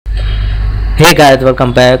Hey guys,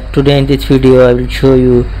 welcome back. Today in this video I will show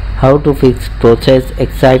you how to fix process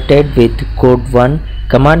excited with code 1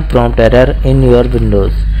 command prompt error in your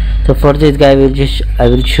Windows. So for this guy I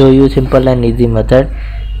will show you simple and easy method.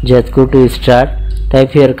 Just go to start,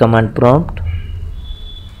 type here command prompt,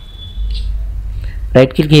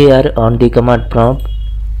 right click here on the command prompt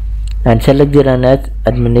and select the run as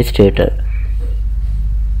administrator.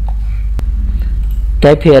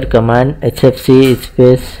 Type here command sfc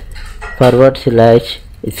space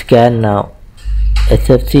 /scan now,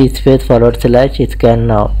 sfc space /scan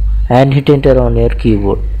now, and hit enter on your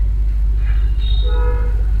keyboard.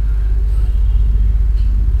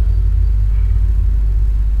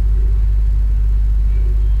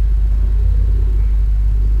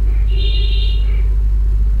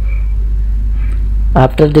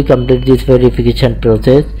 After the complete this verification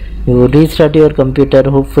process, you will restart your computer.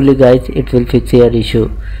 Hopefully guys it will fix your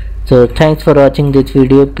issue. So thanks for watching this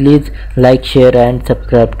video. Please like, share and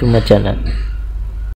subscribe to my channel.